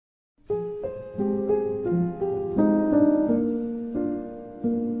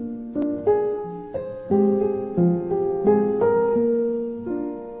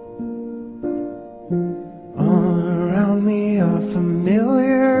All around me are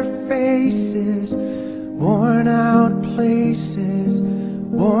familiar faces, worn out places,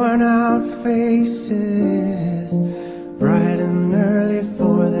 worn out faces, bright and early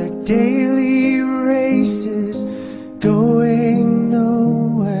for their daily races, going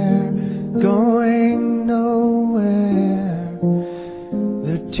nowhere, going nowhere.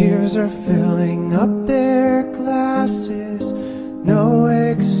 Their tears are filling up their glasses, no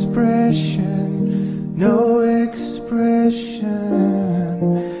expression, no expression.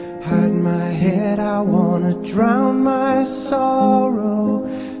 Hide my head, I wanna drown my sorrow.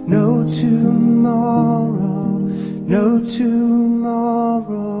 No tomorrow, no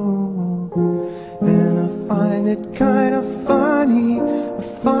tomorrow. And I find it kinda funny, I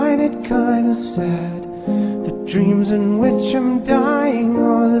find it kinda sad. The dreams in which I'm dying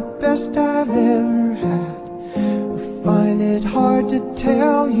are the best I've ever had. I find it hard to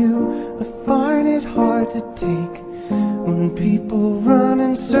tell you, I find it hard to take. When people run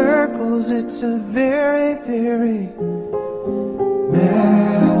in circles, it's a very, very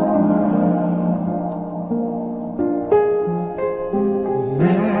mad world.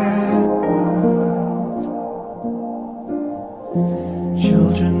 Mad world.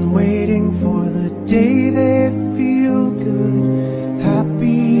 Children waiting for the day they feel good.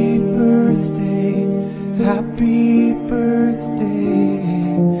 Happy birthday, happy birthday.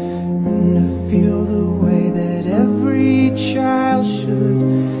 And to feel the way that every child should.